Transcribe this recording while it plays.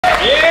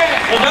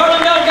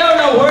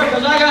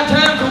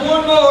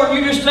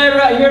stay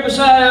right here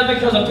beside us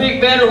because I pick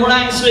better when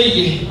I can see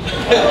you.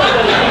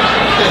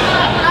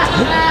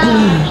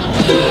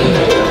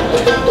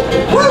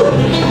 Woo!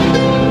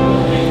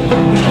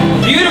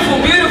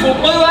 Beautiful, beautiful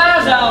blue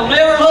eyes. I'll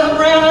never look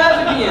brown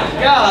eyes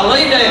again. God,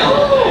 lay down.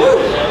 Woo!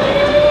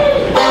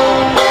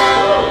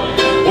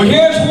 Well,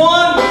 here's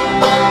one.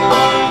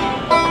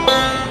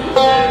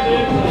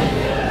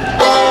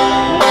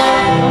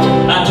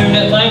 I tuned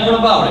that thing when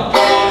I bought it.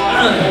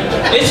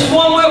 This is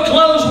one we'll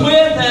close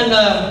with, and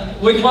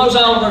we close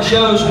all of our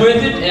shows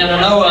with it. And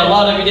I know a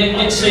lot of you didn't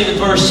get to see the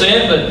first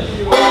set, but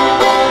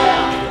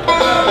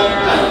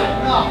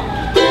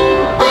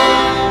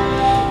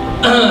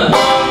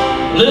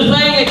little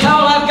thing they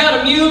call "I've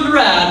Got a Mule to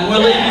Ride," and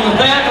we'll leave you with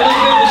that. We'll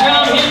leave you with the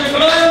John Henry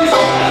Blues.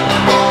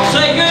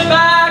 Say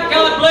goodbye.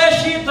 God bless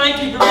you.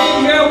 Thank you for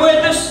being here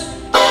with us.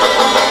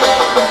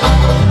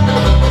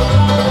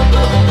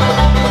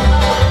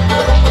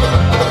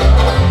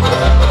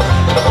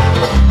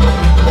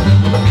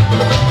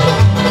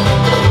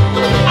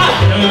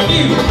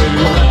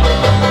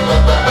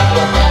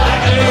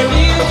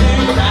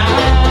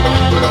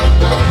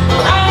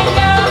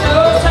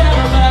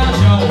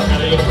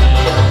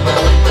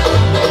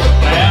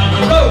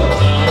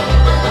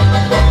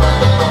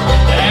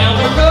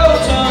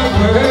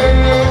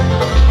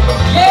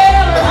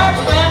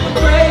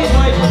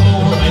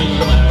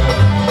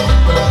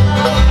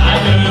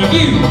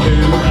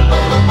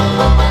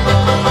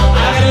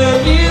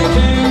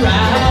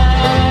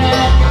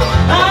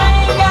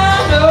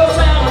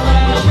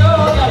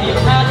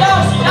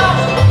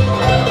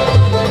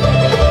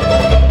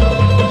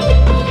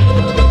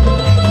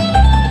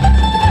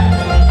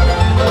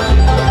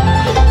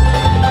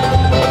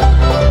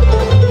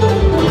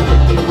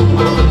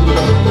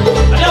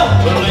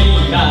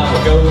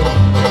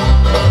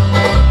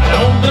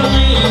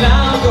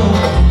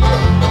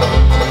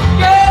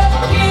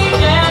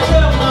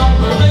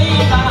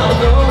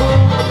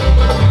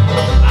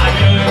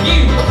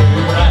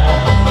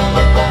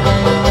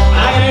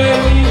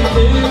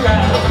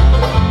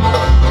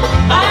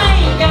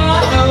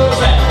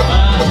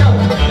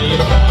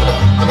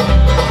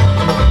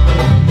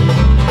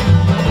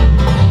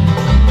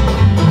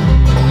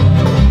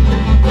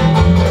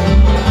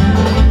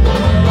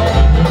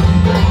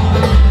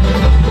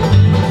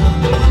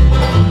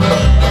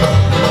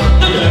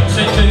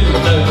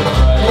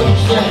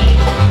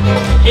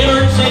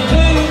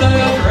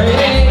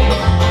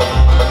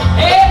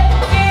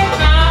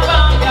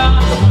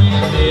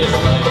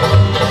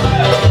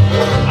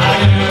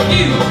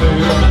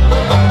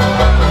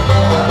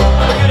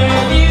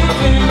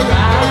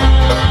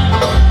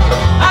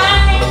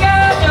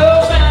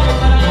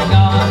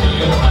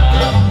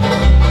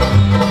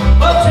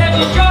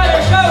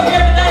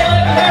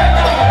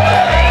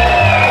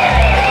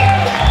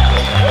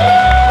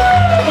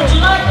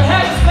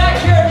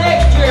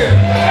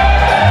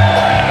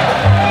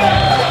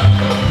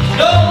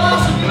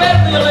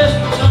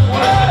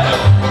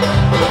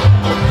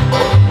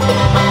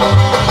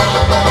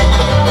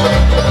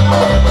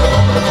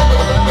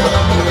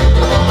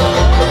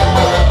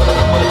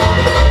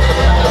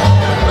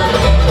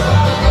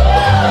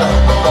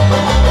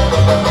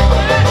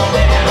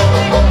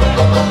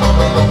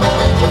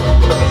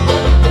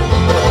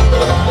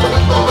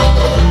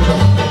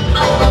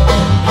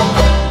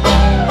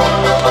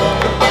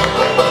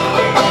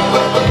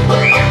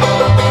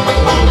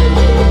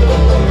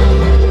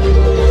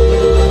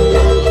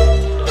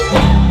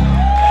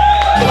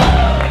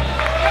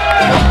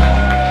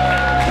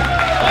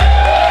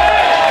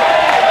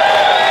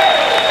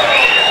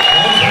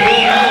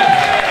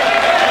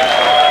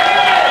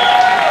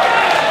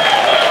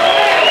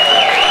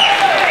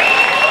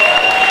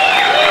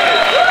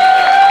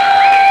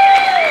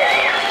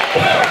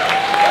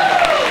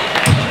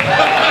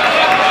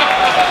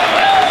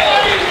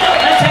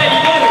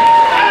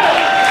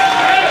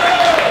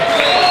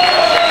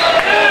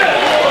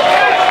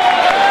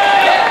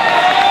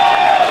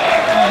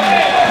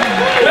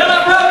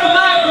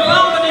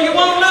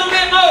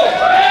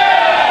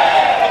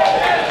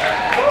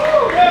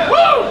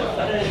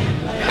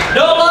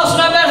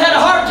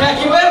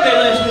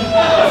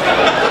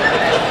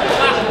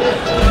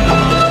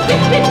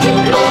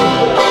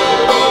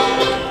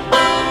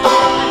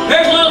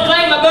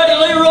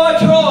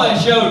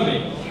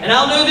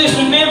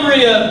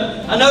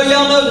 I know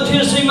y'all know the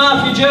Tennessee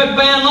Mafia jug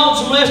band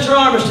Lonesome Lester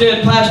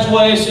Armistead passed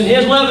away. It's in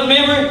his loving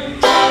memory.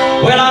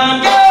 Well,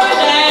 I'm going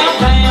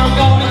downtown,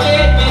 gonna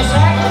get me a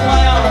sack of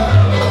flour,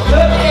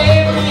 cook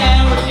every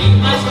hour, keep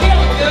my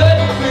skillet good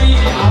and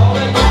greasy all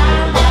the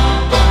time.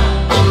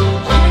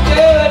 Keep it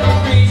good and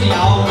greasy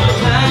all the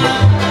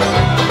time.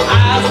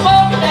 I was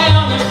walking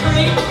down the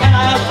street and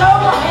I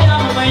stole a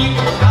ham of meat,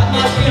 got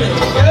my skillet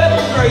good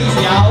and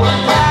greasy all the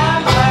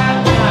time.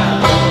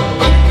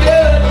 Keep it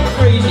good and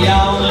greasy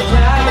all the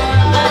time.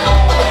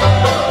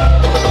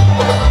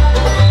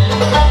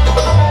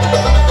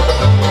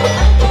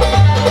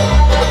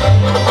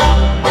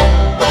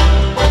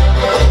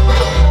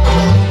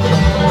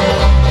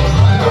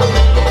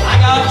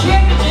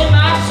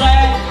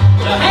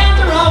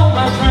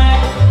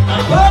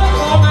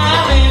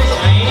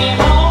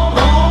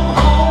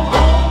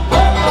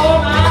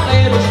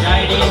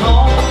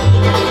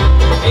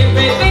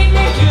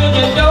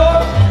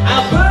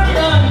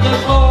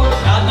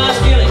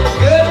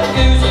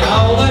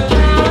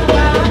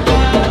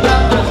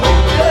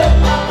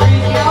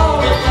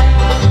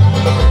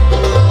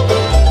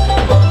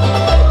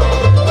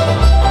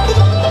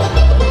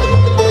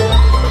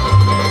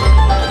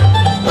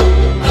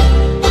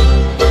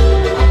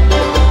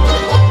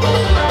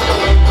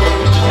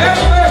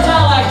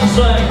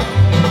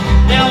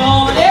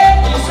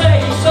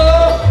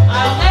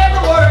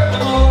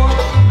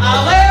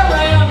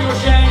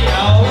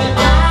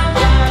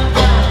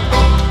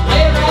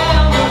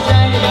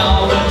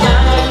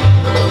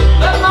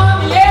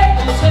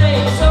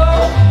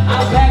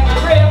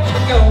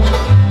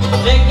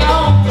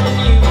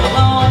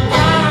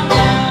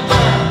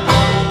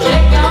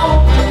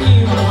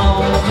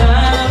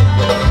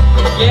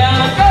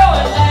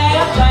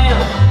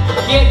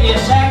 get me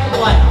a sack of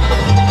flour.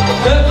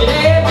 Cook it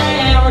every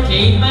hour,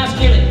 keep my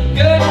skin